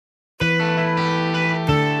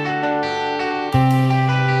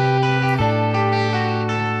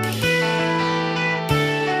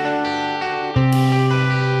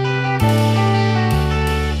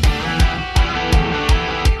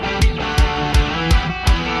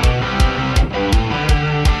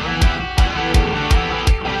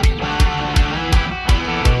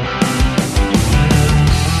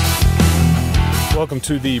welcome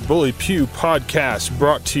to the Bully Pew podcast,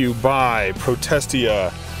 brought to you by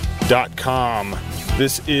Protestia.com.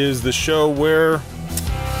 This is the show where,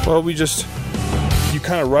 well, you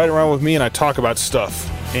kind of ride around with me and I talk about stuff.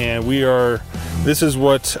 And this is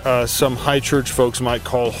what some high church folks might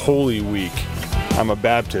call Holy Week. I'm a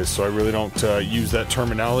Baptist, so I really don't use that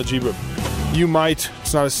terminology, but you might.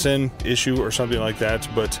 It's not a sin issue or something like that,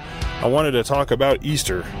 but I wanted to talk about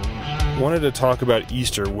Easter.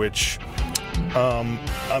 Which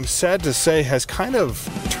I'm sad to say has kind of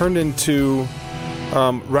turned into,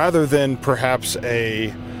 rather than perhaps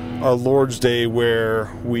a Lord's Day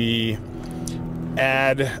where we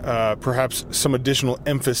add perhaps some additional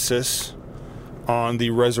emphasis on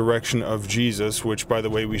the resurrection of Jesus, which, by the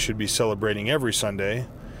way, we should be celebrating every Sunday,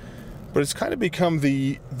 but it's kind of become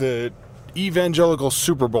the evangelical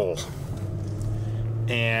Super Bowl,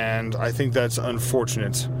 and I think that's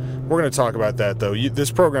unfortunate. We're going to talk about that, though.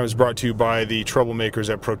 This program is brought to you by the troublemakers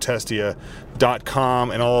at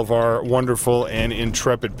Protestia.com and all of our wonderful and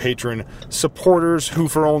intrepid patron supporters who,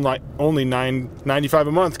 for only $9.95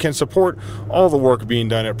 a month, can support all the work being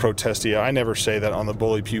done at Protestia. I never say that on the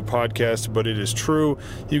Bully Pew podcast, but it is true.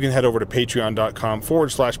 You can head over to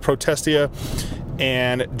patreon.com/Protestia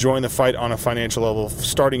and join the fight on a financial level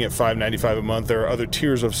starting at $5.95 a month. There are other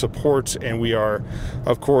tiers of support, and we are,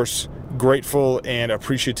 of course, grateful and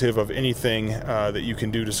appreciative of anything that you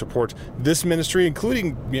can do to support this ministry,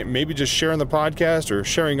 including maybe just sharing the podcast or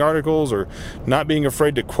sharing articles or not being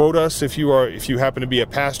afraid to quote us if you happen to be a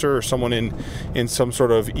pastor or someone in some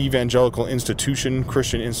sort of evangelical institution,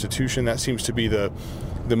 Christian institution. That seems to be the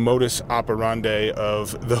modus operandi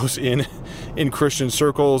of those in Christian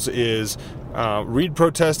circles is read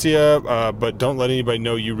Protestia, but don't let anybody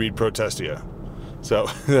know you read Protestia. So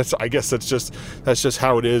I guess that's just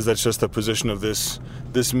how it is. That's just the position of this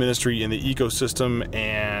ministry in the ecosystem.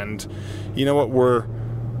 And you know what?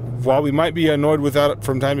 While we might be annoyed with that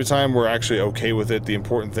from time to time, we're actually okay with it. The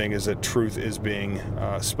important thing is that truth is being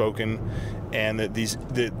spoken, and that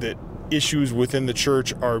that issues within the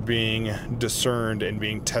church are being discerned and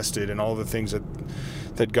being tested, and all the things that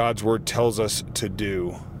God's word tells us to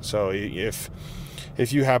do. So if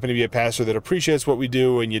you happen to be a pastor that appreciates what we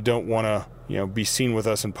do and you don't want to, be seen with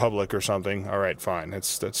us in public or something, all right, fine.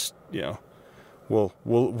 That's we'll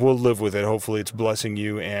live with it. Hopefully it's blessing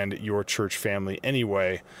you and your church family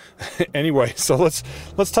anyway. Anyway, so let's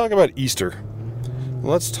talk about Easter.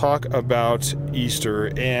 Let's talk about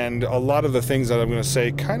Easter, and a lot of the things that I'm going to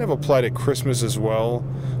say kind of apply to Christmas as well,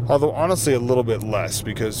 although honestly a little bit less,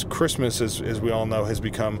 because Christmas, as we all know, has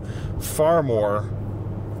become far more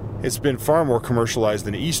commercialized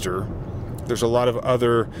than Easter. There's a lot of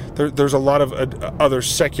other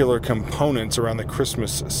secular components around the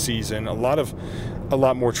Christmas season. A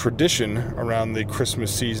lot more tradition around the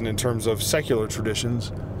Christmas season in terms of secular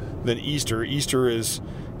traditions than Easter. Easter is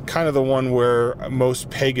kind of the one where most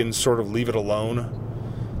pagans sort of leave it alone.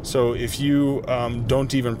 So if you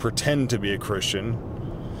don't even pretend to be a Christian,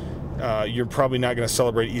 you're probably not going to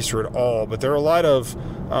celebrate Easter at all. But there are a lot of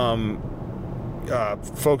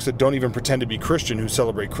folks that don't even pretend to be Christian who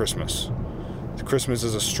celebrate Christmas. Christmas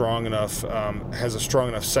is has a strong enough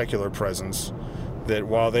secular presence that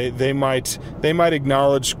while they might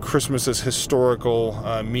acknowledge Christmas's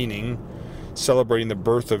historical meaning, celebrating the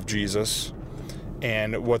birth of Jesus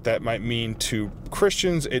and what that might mean to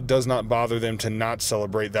Christians, it does not bother them to not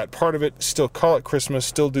celebrate that part of it. Still call it Christmas,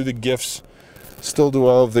 still do the gifts, still do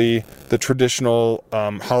all of the traditional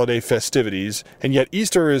holiday festivities, and yet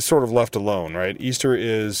Easter is sort of left alone, right? Easter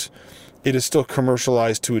is still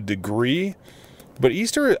commercialized to a degree, but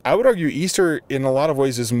Easter, I would argue, Easter in a lot of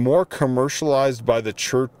ways is more commercialized by the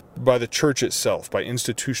church itself, by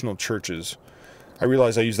institutional churches. I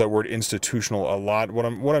realize I use that word institutional a lot. What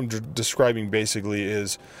I'm describing basically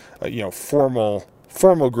is, formal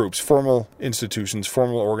groups, formal institutions,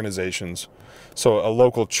 formal organizations. So a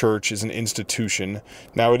local church is an institution.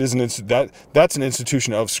 Now it is that's an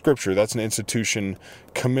institution of Scripture. That's an institution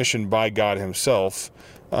commissioned by God Himself,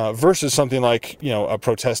 versus something like a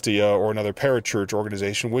Protestia or another parachurch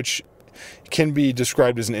organization, which can be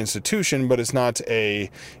described as an institution, but it's not a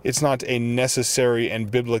necessary and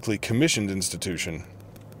biblically commissioned institution.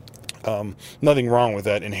 Nothing wrong with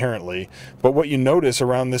that inherently, but what you notice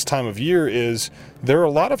around this time of year is there are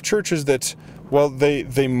a lot of churches that, well,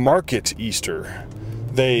 they market Easter.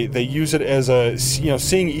 They use it as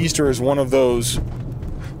seeing Easter as one of those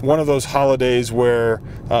holidays where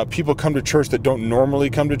people come to church that don't normally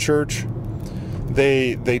come to church.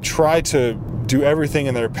 They try to do everything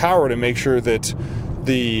in their power to make sure that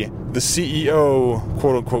the CEO,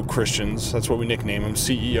 quote-unquote Christians, that's what we nickname them,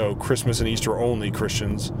 CEO, Christmas and Easter only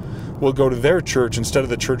Christians, will go to their church instead of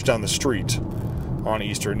the church down the street on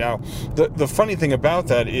Easter. Now, the funny thing about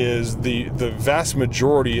that is the vast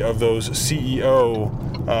majority of those CEO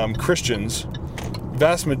Christians,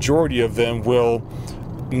 vast majority of them will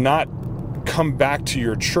not come back to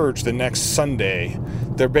your church the next Sunday.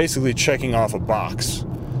 They're basically checking off a box.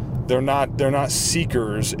 They're not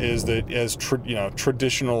seekers as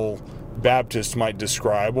traditional Baptists might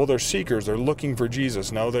describe. Well, they're seekers. They're looking for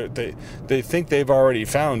Jesus. No, they think they've already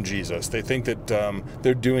found Jesus. They think that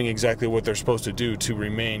they're doing exactly what they're supposed to do to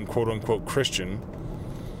remain quote unquote Christian.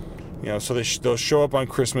 So they'll show up on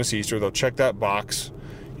Christmas, Easter. They'll check that box.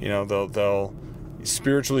 They'll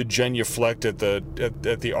spiritually genuflect at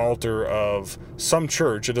the altar of some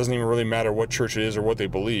church. It doesn't even really matter what church it is or what they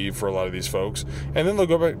believe for a lot of these folks. And then they'll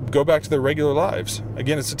go back to their regular lives.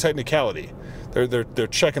 Again, it's a technicality. They're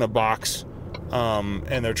checking a box,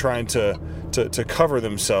 and they're trying to cover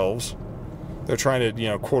themselves. They're trying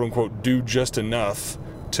to quote unquote do just enough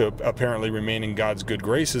to apparently remain in God's good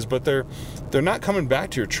graces, but they're not coming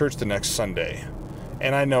back to your church the next Sunday.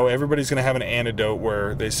 And I know everybody's going to have an anecdote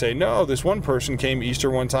where they say, no, this one person came Easter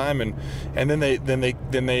one time, and then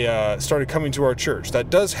they started coming to our church. That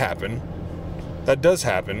does happen. But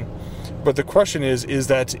the question is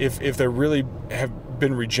that if they really have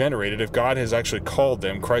been regenerated, if God has actually called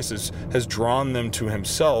them, Christ has drawn them to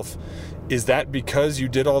Himself, is that because you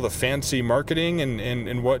did all the fancy marketing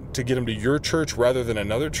and what to get them to your church rather than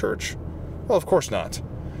another church? Well, of course not.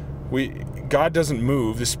 God doesn't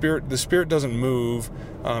move. The Spirit doesn't move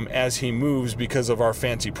as He moves because of our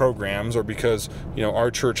fancy programs, or because our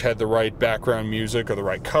church had the right background music or the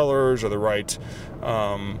right colors or the right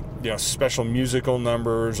special musical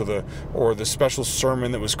numbers or the special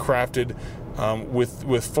sermon that was crafted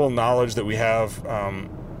with full knowledge that we have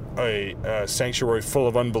a sanctuary full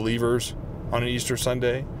of unbelievers on an Easter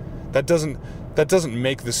Sunday. That doesn't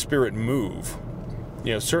make the Spirit move.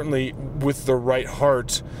 Certainly with the right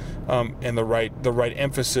heart and the right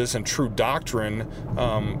emphasis and true doctrine,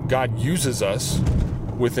 God uses us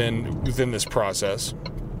within this process.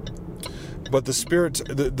 But the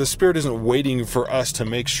Spirit isn't waiting for us to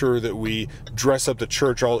make sure that we dress up the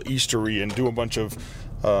church all Eastery and do a bunch of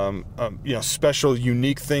special,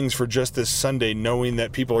 unique things for just this Sunday, knowing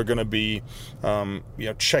that people are going to be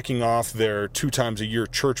checking off their 2 times a year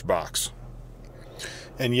church box.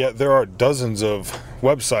 And yet there are dozens of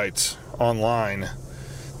websites online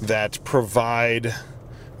that provide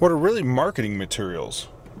what are really marketing materials,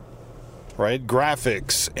 right?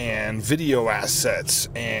 Graphics and video assets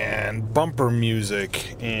and bumper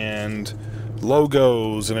music and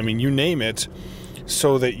logos, and you name it,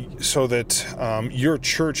 so that your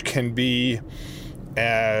church can be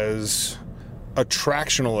as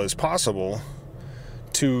attractional as possible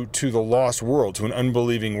to the lost world, to an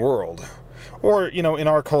unbelieving world. Or, in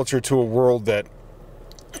our culture, to a world that,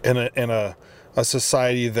 in a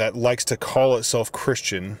society that likes to call itself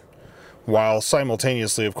Christian, while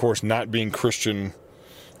simultaneously, of course, not being Christian,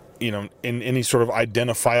 in any sort of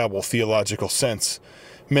identifiable theological sense.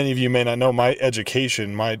 Many of you may not know my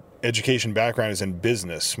education background is in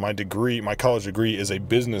business. My college degree is a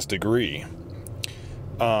business degree.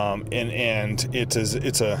 And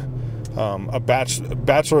it's a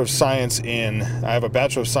bachelor of science I have a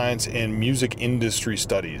bachelor of science in music industry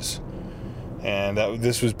studies, and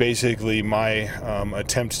this was basically my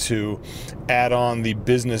attempt to add on the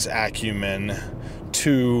business acumen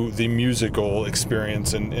to the musical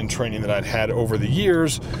experience and training that I'd had over the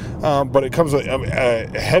years, but it comes with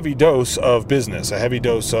a heavy dose of business, a heavy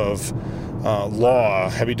dose of law, a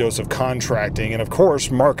heavy dose of contracting, and of course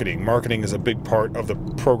marketing. Marketing is a big part of the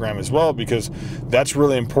program as well, because that's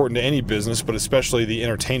really important to any business, but especially the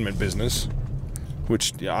entertainment business,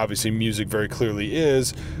 which obviously music very clearly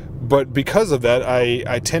is. But because of that,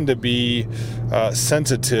 I tend to be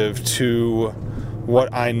sensitive to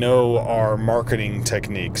what I know are marketing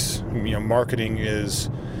techniques. Marketing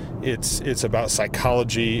it's about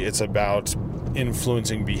psychology, it's about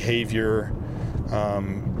influencing behavior,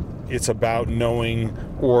 it's about knowing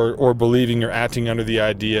or believing or acting under the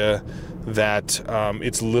idea that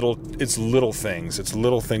it's little things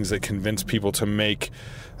that convince people to make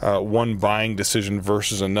one buying decision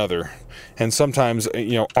versus another. And sometimes,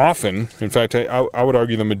 often, in fact, I would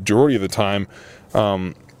argue the majority of the time,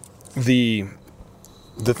 the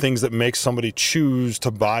things that make somebody choose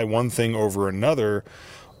to buy one thing over another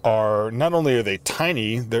are, not only are they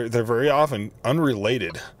tiny, they're very often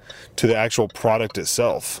unrelated to the actual product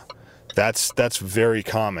itself. That's very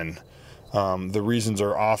common. The reasons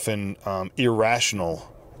are often irrational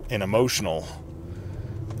and emotional.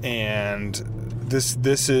 And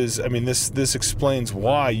this explains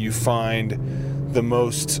why you find the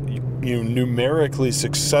most numerically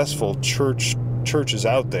successful churches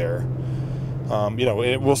out there.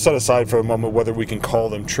 We'll set aside for a moment whether we can call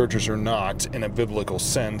them churches or not in a biblical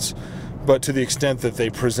sense, but to the extent that they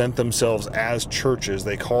present themselves as churches,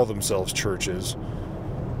 they call themselves churches.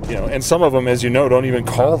 And some of them, as you know, don't even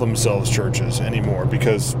call themselves churches anymore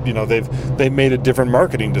because they've made a different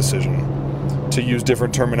marketing decision to use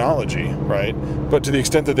different terminology, right? But to the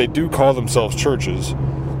extent that they do call themselves churches,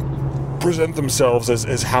 present themselves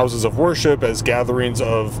as houses of worship, as gatherings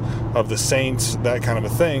of the saints, that kind of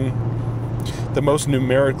a thing, the most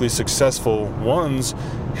numerically successful ones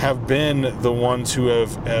have been the ones who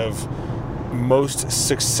have most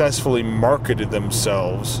successfully marketed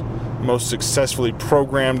themselves, most successfully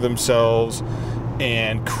programmed themselves,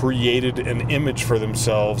 and created an image for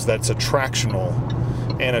themselves that's attractional.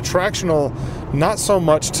 And attractional, not so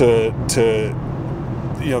much to the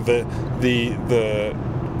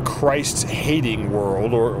Christ-hating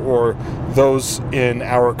world or those in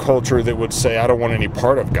our culture that would say, I don't want any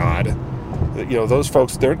part of God. Those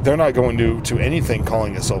folks, they're not going to anything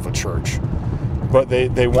calling itself a church. But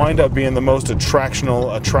they wind up being the most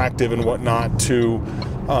attractive and whatnot to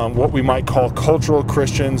what we might call cultural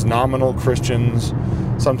Christians, nominal Christians,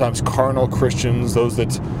 sometimes carnal Christians, those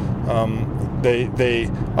that they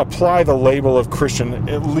apply the label of Christian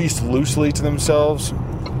at least loosely to themselves.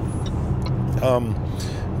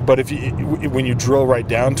 But when you drill right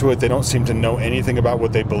down to it, they don't seem to know anything about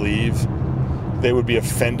what they believe. They would be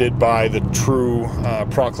offended by the true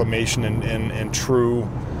proclamation and true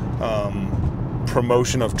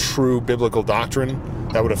promotion of true biblical doctrine.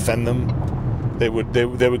 That would offend them. They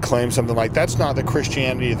would claim something like, that's not the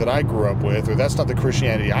Christianity that I grew up with, or that's not the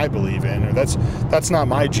Christianity I believe in, or that's not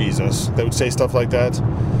my Jesus. They would say stuff like that.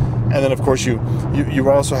 And then of course you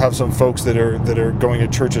also have some folks that are going to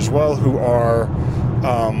church as well who are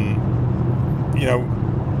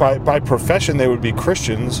by profession they would be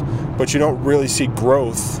Christians, but you don't really see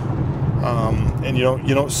growth, and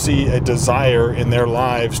you don't see a desire in their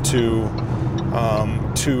lives to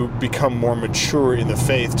become more mature in the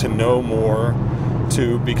faith, to know more,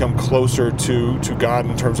 to become closer to God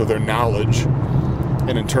in terms of their knowledge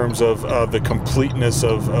and in terms of the completeness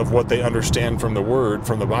of what they understand from the Word,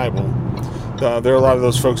 from the Bible. There are a lot of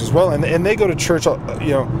those folks as well, and they go to church.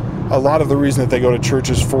 A lot of the reason that they go to church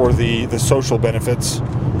is for the social benefits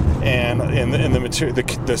and the material,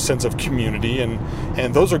 the sense of community,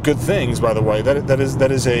 and those are good things, by the way.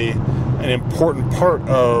 That is an important part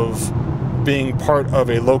of being part of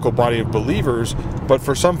a local body of believers. But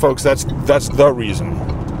for some folks, that's the reason,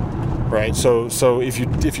 right? So if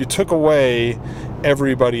you took away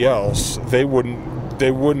everybody else, they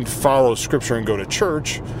wouldn't follow Scripture and go to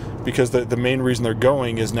church, because the main reason they're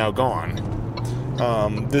going is now gone.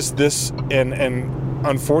 And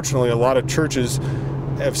unfortunately, a lot of churches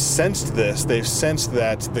have sensed this. They've sensed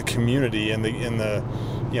that the community and the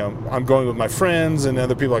I'm going with my friends and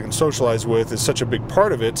other people I can socialize with is such a big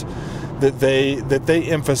part of it, that they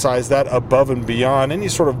emphasize that above and beyond any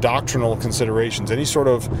sort of doctrinal considerations, any sort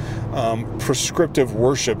of prescriptive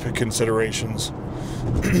worship considerations.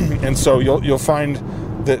 And so you'll find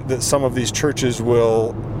that some of these churches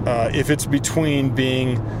will, if it's between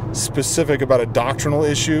being specific about a doctrinal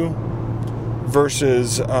issue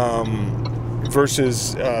versus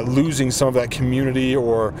losing some of that community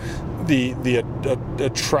or the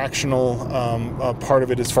attractional part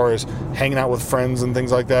of it, as far as hanging out with friends and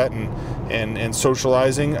things like that, and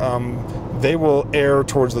socializing, they will err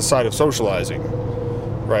towards the side of socializing,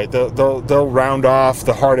 right? They'll round off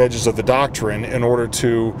the hard edges of the doctrine in order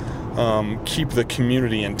to keep the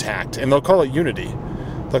community intact, and they'll call it unity.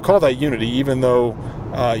 They'll call that unity, even though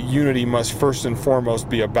unity must first and foremost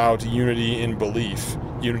be about unity in belief,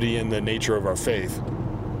 unity in the nature of our faith.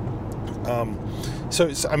 So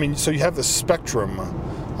you have the spectrum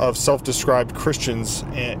of self-described Christians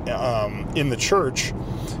in the church,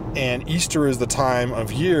 and Easter is the time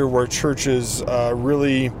of year where churches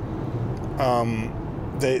really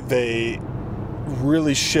they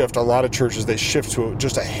really shift. A lot of churches, they shift to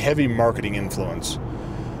just a heavy marketing influence.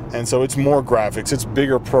 And so it's more graphics, it's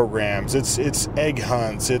bigger programs, it's egg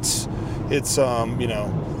hunts, it's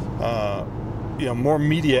more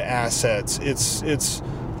media assets. It's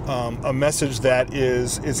a message that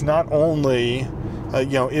is not only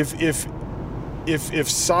if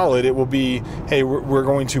solid, it will be, hey, we're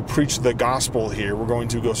going to preach the gospel here. We're going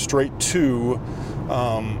to go straight to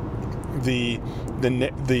the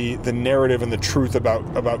narrative and the truth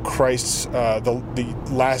about Christ's the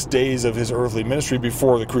last days of his earthly ministry,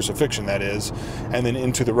 before the crucifixion, that is, and then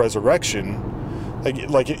into the resurrection.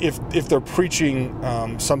 like if they're preaching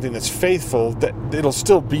something that's faithful, that it'll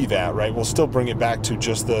still be that, right? We'll still bring it back to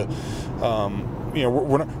just the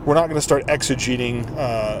we're not going to start exegeting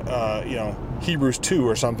Hebrews 2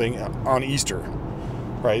 or something on Easter,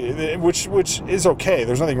 right? Which is okay.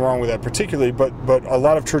 There's nothing wrong with that particularly, but a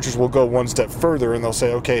lot of churches will go one step further and they'll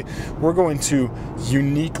say, okay, we're going to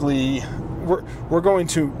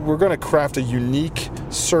craft a unique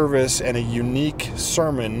service and a unique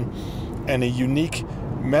sermon and a unique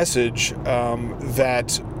message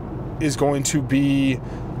that is going to be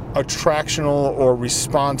attractional or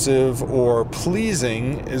responsive or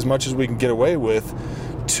pleasing as much as we can get away with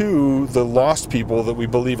to the lost people that we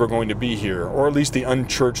believe are going to be here, or at least the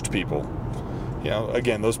unchurched people.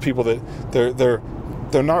 Again, those people that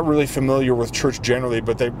they're not really familiar with church generally,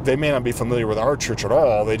 but they may not be familiar with our church at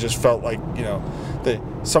all. They just felt like,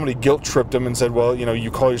 somebody guilt tripped them and said, well,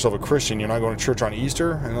 you call yourself a Christian, you're not going to church on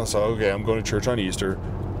Easter? And they'll say, okay, I'm going to church on Easter.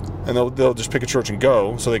 And they'll just pick a church and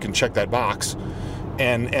go so they can check that box.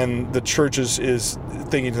 And the church is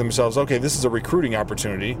thinking to themselves, okay, this is a recruiting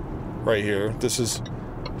opportunity right here. This is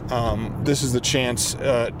the chance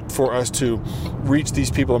for us to reach these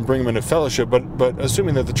people and bring them into fellowship. But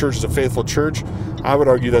assuming that the church is a faithful church, I would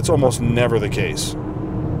argue that's almost never the case.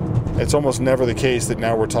 It's almost never the case that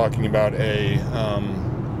now we're talking about a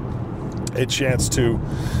chance to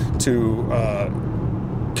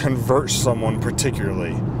convert someone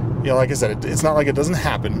particularly. Like I said, it's not like it doesn't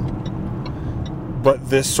happen. But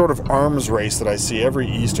this sort of arms race that I see every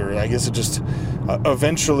Easter, I guess it just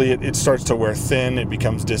eventually it starts to wear thin. It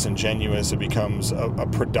becomes disingenuous. It becomes a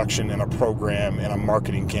production and a program and a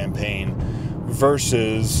marketing campaign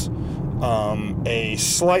versus a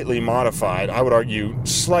slightly modified, I would argue,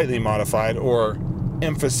 slightly modified or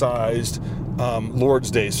emphasized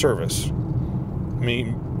Lord's Day service. I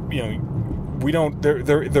mean, we don't.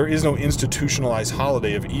 There is no institutionalized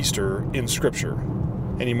holiday of Easter in Scripture,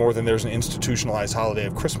 any more than there's an institutionalized holiday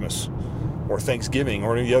of Christmas or Thanksgiving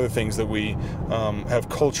or any of the other things that we have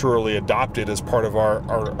culturally adopted as part of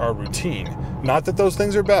our routine. Not that those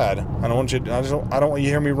things are bad. I don't want you to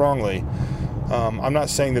hear me wrongly. I'm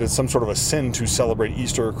not saying that it's some sort of a sin to celebrate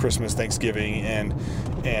Easter or Christmas, Thanksgiving,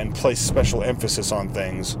 and place special emphasis on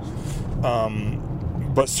things.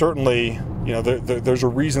 But certainly, there's a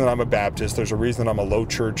reason that I'm a Baptist. There's a reason that I'm a low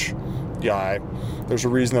church guy. There's a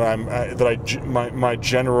reason that my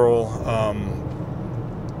general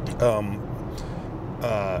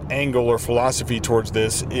angle or philosophy towards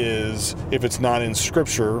this is, if it's not in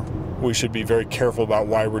Scripture, we should be very careful about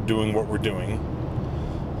why we're doing what we're doing.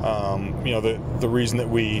 The reason that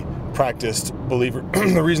we practiced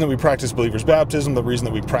the reason that we practice believers' baptism, the reason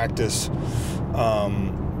that we practice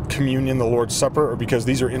communion, the Lord's Supper, are because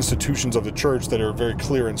these are institutions of the church that are very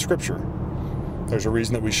clear in Scripture. There's a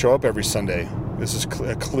reason that we show up every Sunday. This is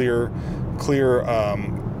a clear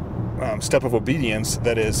step of obedience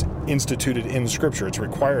that is instituted in Scripture. It's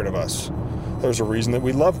required of us. There's a reason that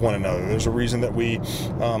we love one another. There's a reason that we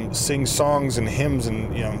sing songs and hymns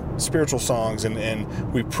and spiritual songs,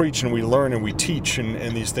 and we preach and we learn and we teach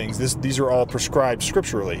and these things. These are all prescribed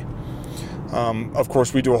scripturally. Of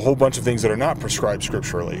course, we do a whole bunch of things that are not prescribed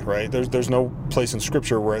scripturally, right? There's no place in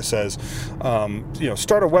Scripture where it says,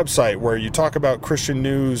 start a website where you talk about Christian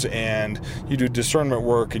news and you do discernment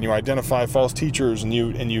work and you identify false teachers and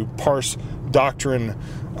you parse doctrine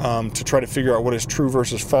to try to figure out what is true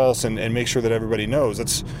versus false and make sure that everybody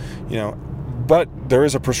knows. But there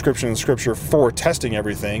is a prescription in Scripture for testing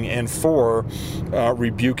everything and for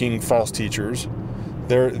rebuking false teachers.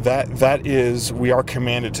 That is, we are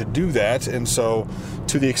commanded to do that, and so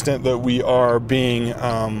to the extent that we are being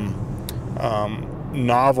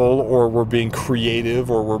novel, or we're being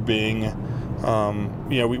creative, or we're being,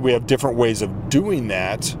 we have different ways of doing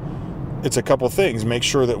that. It's a couple things. Make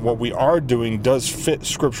sure that what we are doing does fit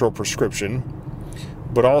scriptural prescription,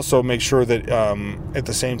 but also make sure that at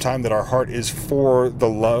the same time that our heart is for the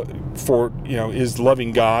is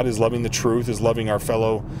loving God, is loving the truth, is loving our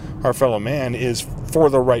fellow man, is for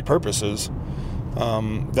the right purposes.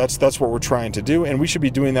 That's what we're trying to do, and we should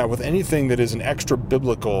be doing that with anything that is an extra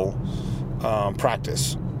biblical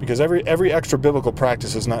practice, because every extra biblical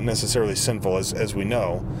practice is not necessarily sinful, as we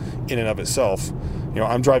know, in and of itself.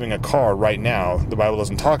 I'm driving a car right now. The Bible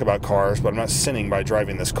doesn't talk about cars, but I'm not sinning by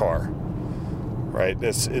driving this car. Right?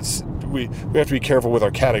 We have to be careful with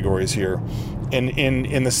our categories here. And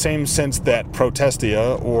in the same sense that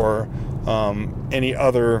Protestia or any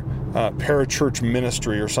other parachurch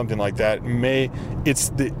ministry or something like that it's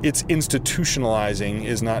institutionalizing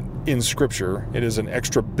is not in Scripture. It is an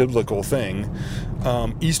extra biblical thing.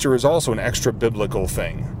 Easter is also an extra biblical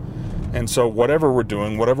thing. And so whatever we're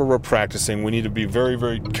doing, whatever we're practicing, we need to be very,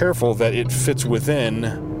 very careful that it fits within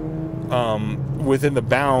the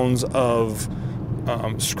bounds of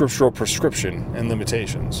scriptural prescription and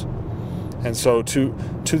limitations. And so to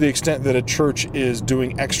the extent that a church is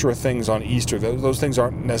doing extra things on Easter, those things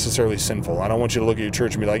aren't necessarily sinful. I don't want you to look at your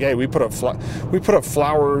church and be like, hey, we put up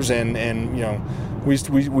flowers and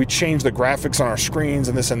we change the graphics on our screens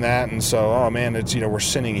and this and that, and so, oh man, it's, we're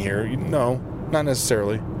sinning here. No, not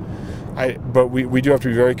necessarily. But we do have to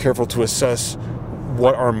be very careful to assess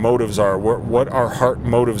what our motives are, what our heart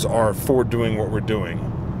motives are for doing what we're doing.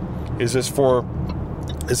 Is this for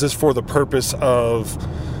the purpose of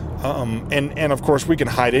and of course we can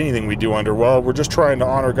hide anything we do under, well, we're just trying to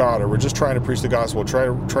honor God, or we're just trying to preach the gospel,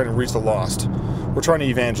 trying to reach the lost, we're trying to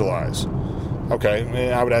evangelize. Okay,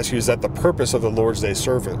 and I would ask you, is that the purpose of the Lord's Day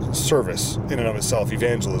service in and of itself,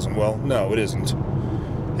 evangelism? Well, no, it isn't.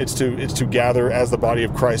 It's to gather as the body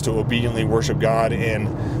of Christ to obediently worship God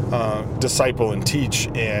and disciple and teach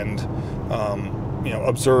and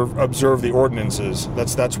observe the ordinances.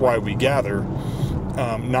 That's why we gather.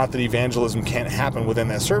 Not that evangelism can't happen within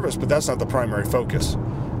that service, but that's not the primary focus.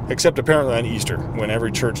 Except apparently on Easter, when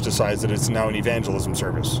every church decides that it's now an evangelism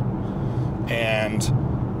service. And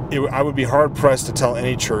I would be hard pressed to tell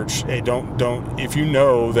any church, hey, don't. If you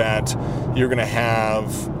know that you're going to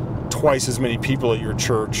have twice as many people at your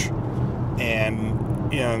church, and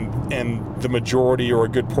the majority or a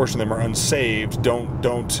good portion of them are unsaved,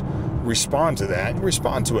 don't respond to that.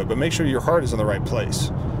 Respond to it, but make sure your heart is in the right place.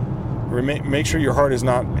 Make sure your heart is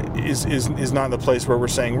not in the place where we're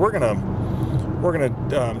saying we're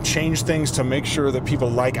gonna change things to make sure that people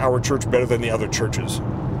like our church better than the other churches.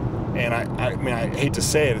 And I mean, I hate to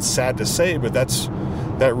say it, it's sad to say, but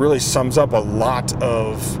that really sums up a lot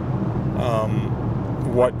of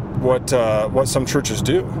what some churches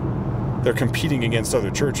do. They're competing against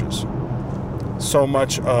other churches. So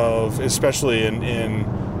much of, especially in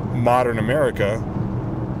modern America,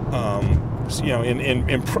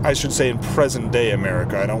 I should say in present day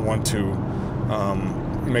America. I don't want to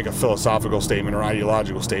make a philosophical statement or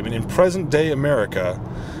ideological statement. In present day America,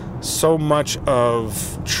 so much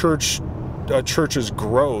of church's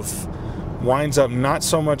growth winds up not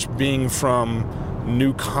so much being from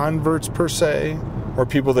new converts per se, or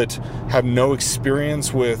people that have no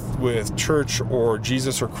experience with church or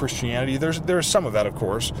Jesus or Christianity. There's some of that, of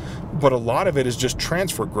course, but a lot of it is just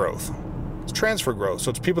transfer growth. It's transfer growth.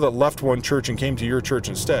 So it's people that left one church and came to your church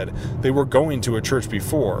instead. They were going to a church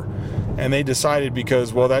before, and they decided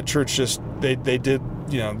because, well, that church just they did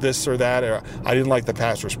this or that, or I didn't like the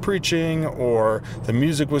pastor's preaching, or the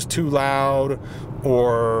music was too loud,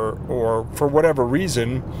 or for whatever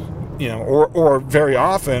reason, or very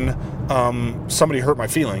often somebody hurt my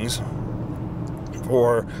feelings,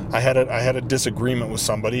 or I had a disagreement with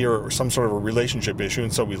somebody, or some sort of a relationship issue,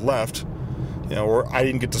 and so we left. Or I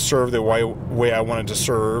didn't get to serve the way I wanted to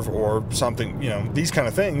serve, or something, these kind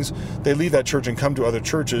of things. They leave that church and come to other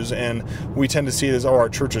churches, and we tend to see it as, our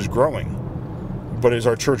church is growing. But is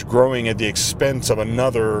our church growing at the expense of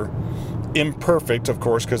another imperfect, of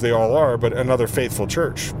course, because they all are, but another faithful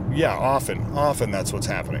church? Yeah, often that's what's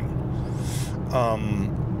happening.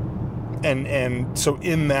 And so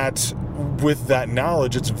with that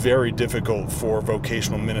knowledge, it's very difficult for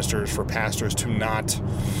vocational ministers, for pastors to not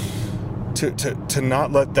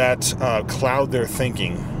let that cloud their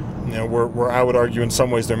thinking. Where I would argue in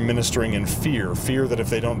some ways they're ministering in fear that if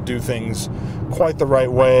they don't do things quite the right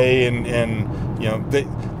way, and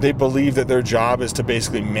they believe that their job is to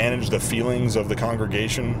basically manage the feelings of the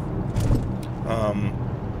congregation,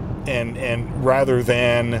 and rather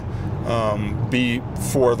than be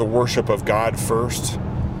for the worship of God first.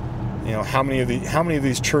 How many of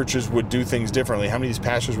these churches would do things differently? How many of these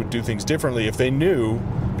pastors would do things differently if they knew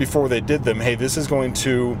before they did them, hey, this is going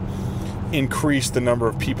to increase the number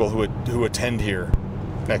of people who attend here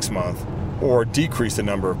next month, or decrease the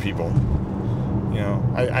number of people?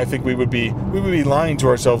 I think we would be lying to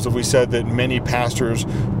ourselves if we said that many pastors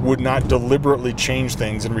would not deliberately change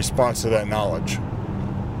things in response to that knowledge.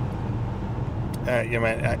 I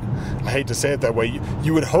hate to say it that way.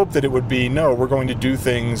 You would hope that it would be, no, we're going to do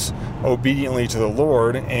things obediently to the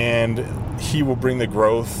Lord, and He will bring the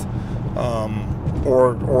growth,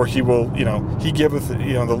 or He will, He giveth,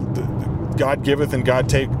 God giveth and God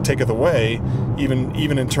taketh away,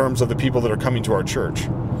 even in terms of the people that are coming to our church.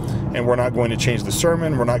 And we're not going to change the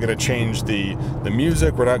sermon. We're not going to change the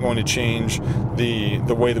music. We're not going to change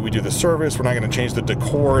the way that we do the service. We're not going to change the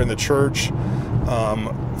decor in the church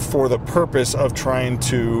for the purpose of trying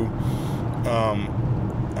to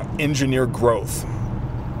engineer growth.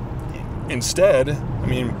 Instead,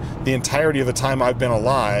 the entirety of the time I've been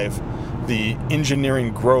alive, the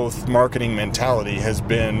engineering growth marketing mentality has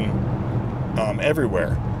been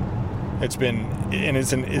everywhere. It's been, and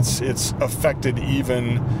it's affected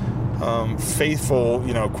even faithful,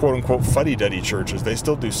 quote unquote fuddy-duddy churches. They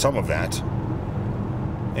still do some of that,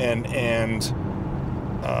 and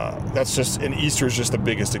that's just, and Easter is just the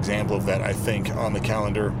biggest example of that, I think, on the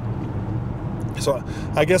calendar. So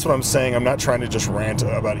I guess what I'm saying, I'm not trying to just rant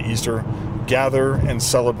about Easter. Gather and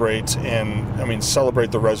celebrate,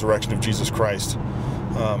 celebrate the resurrection of Jesus Christ.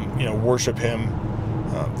 Worship Him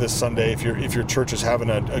this Sunday. If your church is having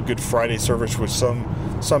a Good Friday service, which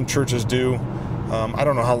some churches do, I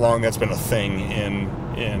don't know how long that's been a thing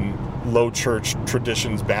in low church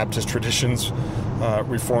traditions, Baptist traditions,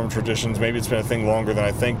 Reformed traditions. Maybe it's been a thing longer than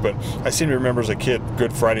I think, but I seem to remember as a kid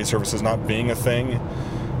Good Friday services not being a thing.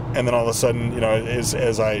 And then all of a sudden,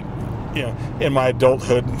 as I, in my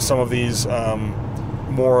adulthood, some of these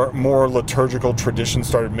more liturgical traditions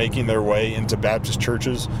started making their way into Baptist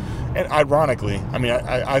churches. And ironically,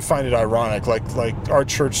 I find it ironic. Like our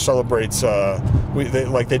church celebrates,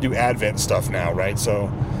 they do Advent stuff now, right?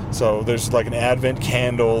 So there's like an Advent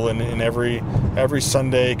candle, and every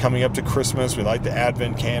Sunday coming up to Christmas, we light the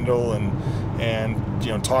Advent candle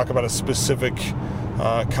and talk about a specific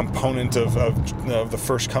component of the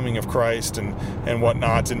first coming of Christ and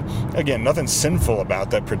whatnot. And again, nothing sinful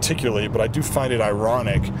about that particularly, but I do find it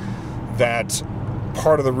ironic that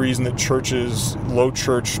part of the reason that churches, low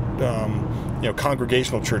church,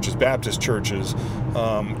 congregational churches, Baptist churches,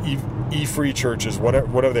 E-free churches,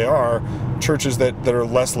 whatever they are, churches that are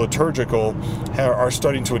less liturgical are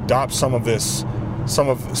starting to adopt some of this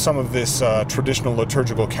traditional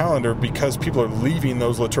liturgical calendar, because people are leaving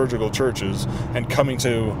those liturgical churches and coming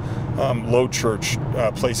to low church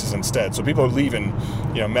places instead. So people are leaving,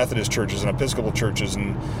 Methodist churches and Episcopal churches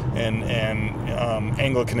and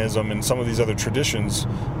Anglicanism and some of these other traditions,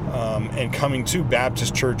 and coming to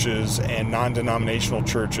Baptist churches and non-denominational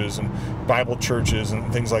churches and Bible churches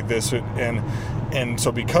and things like this. And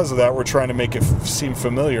so because of that, we're trying to make it seem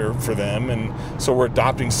familiar for them, and so we're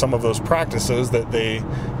adopting some of those practices that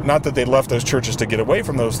not that they left those churches to get away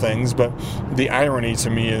from those things, but the irony to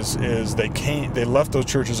me is they left those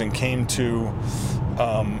churches and came to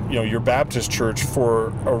your Baptist church for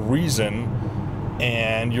a reason,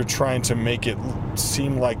 and you're trying to make it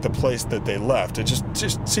seem like the place that they left. It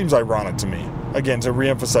just seems ironic to me. Again, to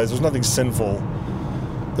reemphasize, there's nothing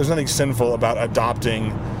sinful about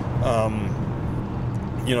adopting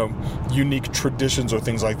unique traditions or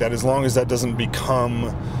things like that, as long as that doesn't become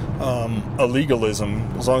a legalism,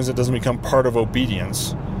 as long as it doesn't become part of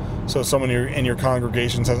obedience. So someone in your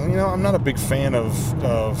congregation says, I'm not a big fan of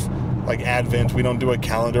like Advent. We don't do a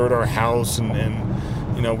calendar at our house, and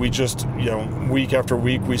we just, week after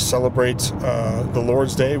week we celebrate the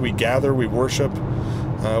Lord's Day. We gather, we worship,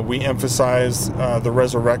 we emphasize the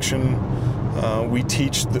resurrection. We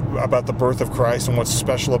teach about the birth of Christ and what's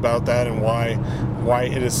special about that, and why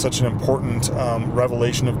it is such an important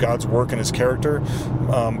revelation of God's work and His character.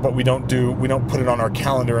 But we don't put it on our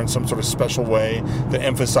calendar in some sort of special way that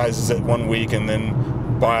emphasizes it one week and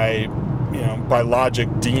then by logic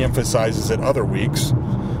de-emphasizes it other weeks.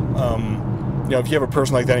 If you have a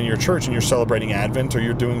person like that in your church and you're celebrating Advent, or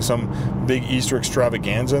you're doing some big Easter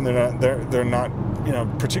extravaganza, and they're not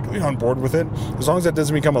particularly on board with it, as long as that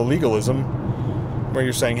doesn't become a legalism where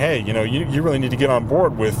you're saying, hey, you really need to get on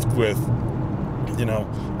board with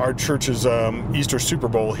our church's Easter Super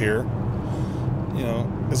Bowl here.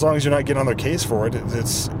 As long as you're not getting on their case for it,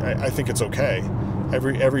 I think it's okay.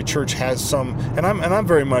 Every church has some, and I'm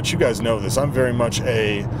very much, you guys know this, I'm very much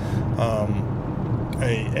a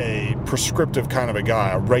prescriptive kind of a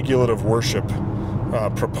guy, a regulative worship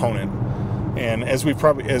proponent. And as you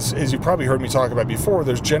probably heard me talk about before,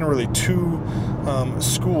 there's generally two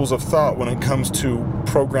schools of thought when it comes to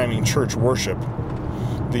programming church worship.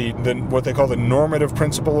 The what they call the normative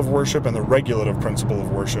principle of worship and the regulative principle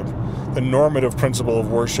of worship. The normative principle of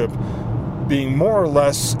worship being more or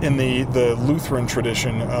less in the Lutheran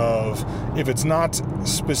tradition of, if it's not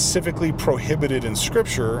specifically prohibited in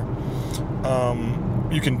Scripture,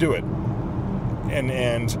 you can do it.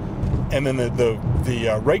 And then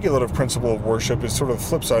the regulative principle of worship is sort of the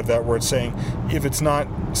flip side of that, where it's saying, if it's not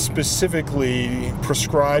specifically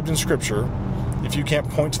prescribed in Scripture, if you can't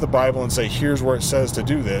point to the Bible and say, here's where it says to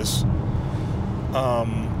do this,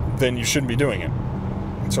 then you shouldn't be doing it.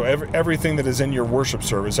 So everything that is in your worship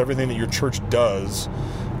service, everything that your church does,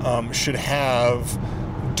 should have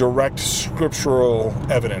direct scriptural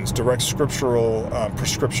evidence, direct scriptural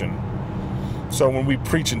prescription. So when we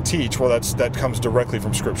preach and teach, well, that comes directly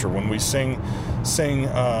from Scripture. When we sing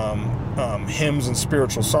hymns and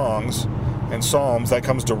spiritual songs, and Psalms, that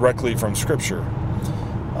comes directly from Scripture.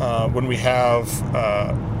 When we have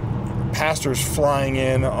pastors flying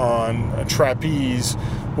in on a trapeze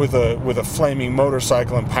with a flaming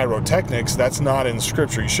motorcycle and pyrotechnics, that's not in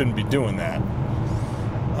Scripture. You shouldn't be doing that.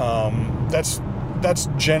 That's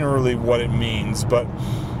generally what it means. But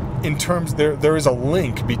in terms, there is a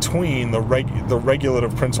link between the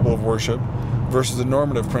regulative principle of worship versus the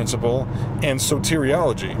normative principle and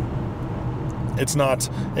soteriology. It's not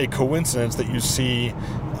a coincidence that you see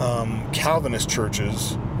Calvinist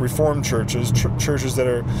churches, Reformed churches, churches that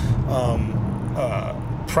are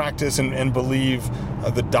practice and believe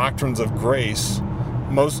the doctrines of grace,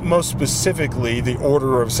 most specifically the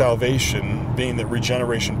order of salvation, being that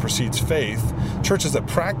regeneration precedes faith. Churches that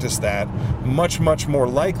practice that much more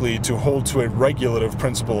likely to hold to a regulative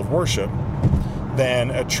principle of worship than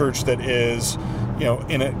a church that is,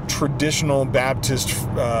 in a traditional Baptist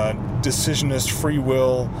decisionist free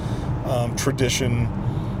will tradition.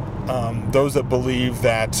 Those that believe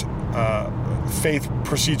that faith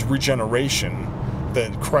precedes regeneration,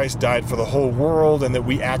 that Christ died for the whole world, and that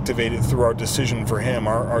we activate it through our decision for Him.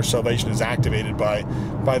 Our salvation is activated by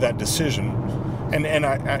that decision. And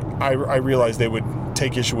I realize they would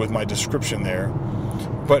take issue with my description there.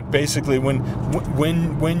 But basically,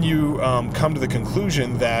 when you come to the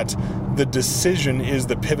conclusion that the decision is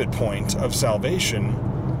the pivot point of salvation,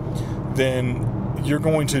 then you're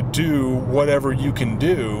going to do whatever you can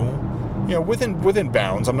do, within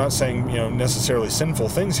bounds. I'm not saying necessarily sinful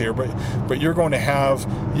things here, but you're going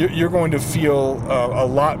to feel a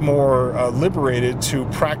lot more liberated to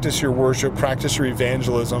practice your worship, practice your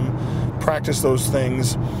evangelism, practice those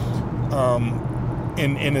things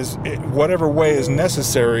in whatever way is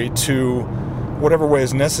necessary to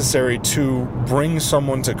bring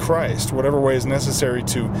someone to Christ, whatever way is necessary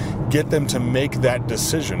to get them to make that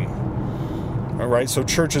decision. All right, so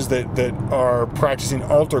churches that are practicing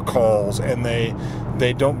altar calls, and they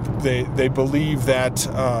believe that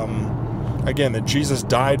again, that Jesus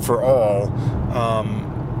died for all,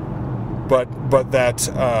 but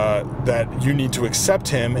that you need to accept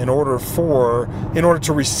Him in order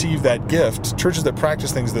to receive that gift. Churches that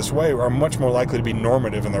practice things this way are much more likely to be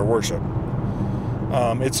normative in their worship.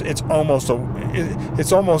 It's almost a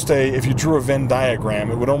if you drew a Venn diagram,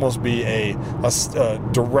 it would almost be a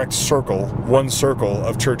direct circle, one circle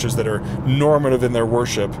of churches that are normative in their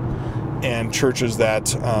worship, and churches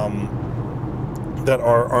that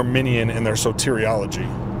are Arminian in their soteriology,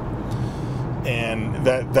 and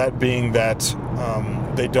that being that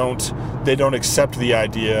they don't accept the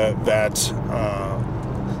idea that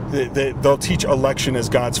they'll teach election as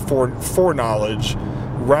God's foreknowledge,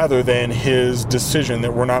 rather than His decision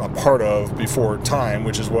that we're not a part of before time,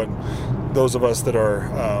 which is what those of us that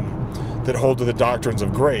are that hold to the doctrines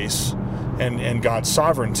of grace and God's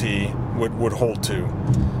sovereignty would hold to.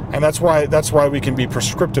 And that's why we can be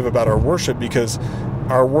prescriptive about our worship, because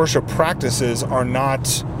our worship practices are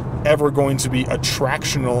not ever going to be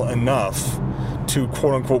attractional enough to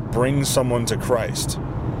quote unquote bring someone to Christ.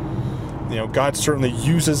 God certainly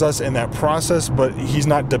uses us in that process, but He's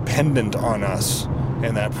not dependent on us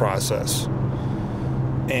in that process.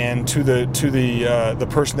 And to the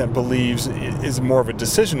person that believes is more of a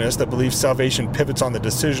decisionist, that believes salvation pivots on the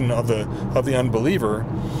decision of the unbeliever,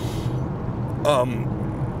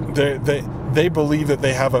 they believe that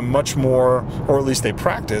they have a much more, or at least they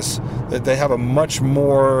practice that they have a much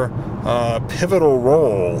more pivotal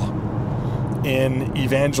role in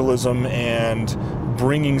evangelism and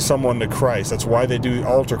bringing someone to Christ. That's why they do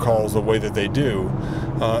altar calls the way that they do.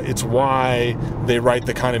 It's why they write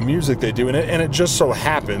the kind of music they do, and it just so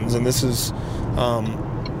happens, and this is,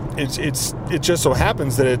 it just so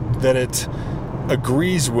happens that it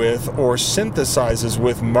agrees with or synthesizes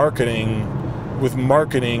with marketing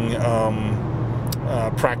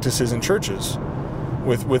practices in churches,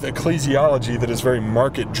 with ecclesiology that is very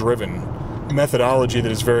market driven, methodology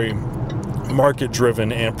that is very market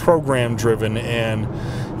driven and program driven, and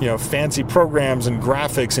fancy programs and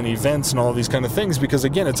graphics and events and all these kind of things, because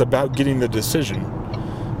again, it's about getting the decision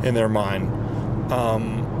in their mind.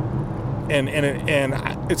 And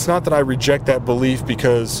it's not that I reject that belief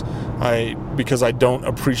because I don't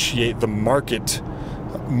appreciate the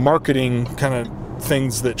marketing kind of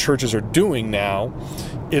things that churches are doing now.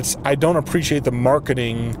 I don't appreciate the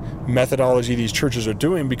marketing methodology these churches are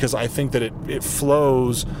doing, because I think that it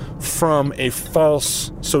flows from a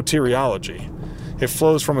false soteriology. It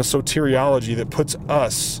flows from a soteriology that puts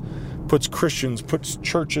Christians, puts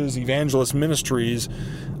churches, evangelist ministries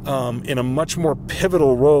in a much more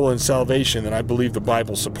pivotal role in salvation than I believe the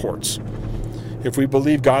Bible supports. If we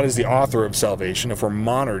believe God is the author of salvation, if we're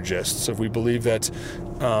monergists, if we believe that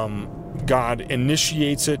God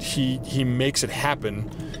initiates it. He makes it happen.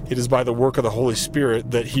 It is by the work of the Holy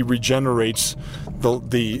Spirit that He regenerates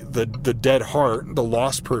the dead heart, the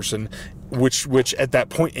lost person, which at that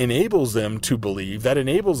point enables them to believe, that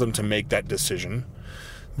enables them to make that decision.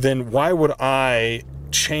 Then why would I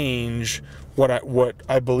change what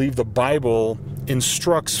I believe the Bible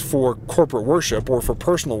instructs for corporate worship or for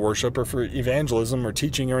personal worship or for evangelism or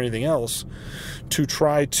teaching or anything else to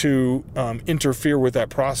try to interfere with that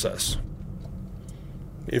process?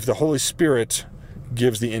 If the Holy Spirit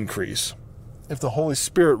gives the increase, if the Holy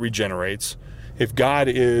Spirit regenerates, if God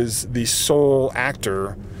is the sole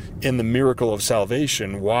actor in the miracle of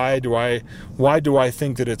salvation, why do I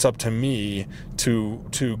think that it's up to me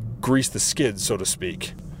to grease the skids, so to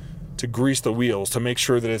speak, to grease the wheels, to make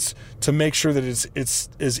sure that it's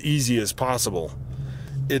as easy as possible?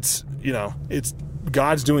 It's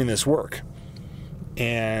God's doing this work,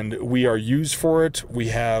 and we are used for it. We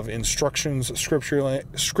have instructions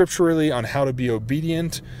scripturally on how to be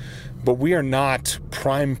obedient, but we are not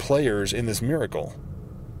prime players in this miracle.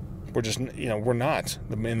 We're just, we're not.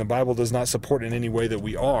 And the Bible does not support in any way that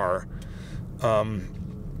we are. And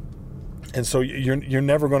so you're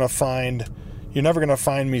never going to find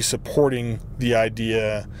me supporting the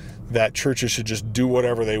idea that churches should just do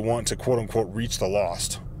whatever they want to quote unquote reach the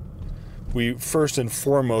lost. We first and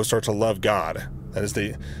foremost are to love God.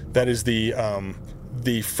 That is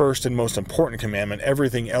the first and most important commandment.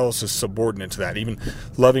 Everything else is subordinate to that. Even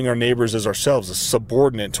loving our neighbors as ourselves is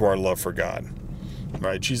subordinate to our love for God.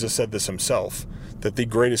 Right? Jesus said this himself, that the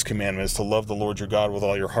greatest commandment is to love the Lord your God with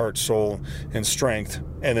all your heart, soul, and strength.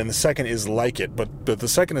 And then the second is like it, but the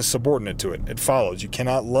second is subordinate to it. It follows. You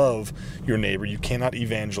cannot love your neighbor. You cannot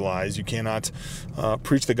evangelize. You cannot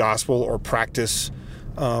preach the gospel or practice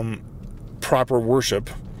proper worship,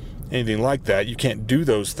 anything like that. You can't do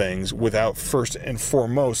those things without first and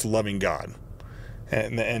foremost loving God.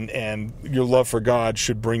 And your love for God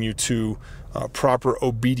should bring you to proper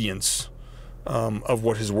obedience of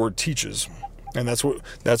what His Word teaches. And that's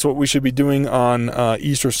what we should be doing on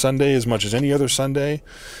Easter Sunday as much as any other Sunday.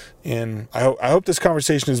 And I hope this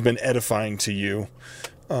conversation has been edifying to you.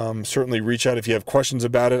 Certainly reach out if you have questions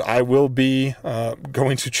about it. I will be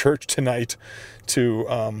going to church tonight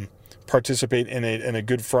to participate in a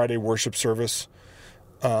Good Friday worship service.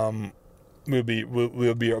 We'll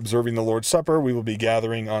be observing the Lord's Supper. We will be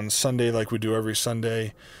gathering on Sunday like we do every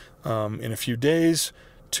Sunday in a few days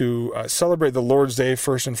to celebrate the Lord's Day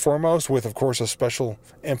first and foremost, with, of course, a special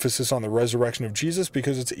emphasis on the resurrection of Jesus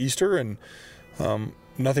because it's Easter, and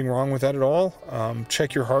nothing wrong with that at all.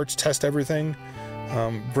 Check your hearts, test everything,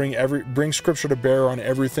 bring Scripture to bear on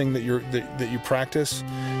everything that you practice,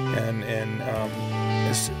 and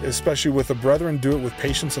especially with the brethren, do it with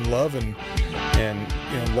patience and love and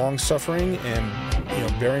long suffering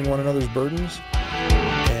and bearing one another's burdens.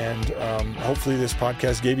 And hopefully this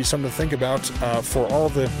podcast gave you something to think about. For all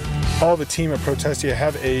the team at Protestia,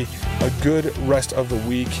 have a good rest of the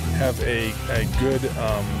week. Have a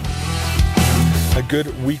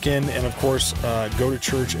good weekend, and of course, go to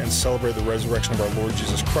church and celebrate the resurrection of our Lord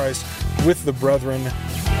Jesus Christ with the brethren.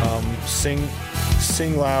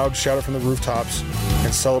 Sing loud, shout it from the rooftops,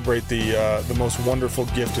 and celebrate the most wonderful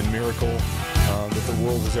gift and miracle that the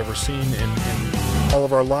world has ever seen in all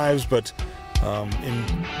of our lives, but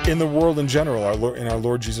in the world in general, in our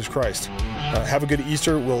Lord Jesus Christ. Have a good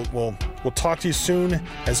Easter. We'll talk to you soon.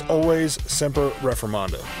 As always, Semper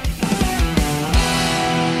Reformanda.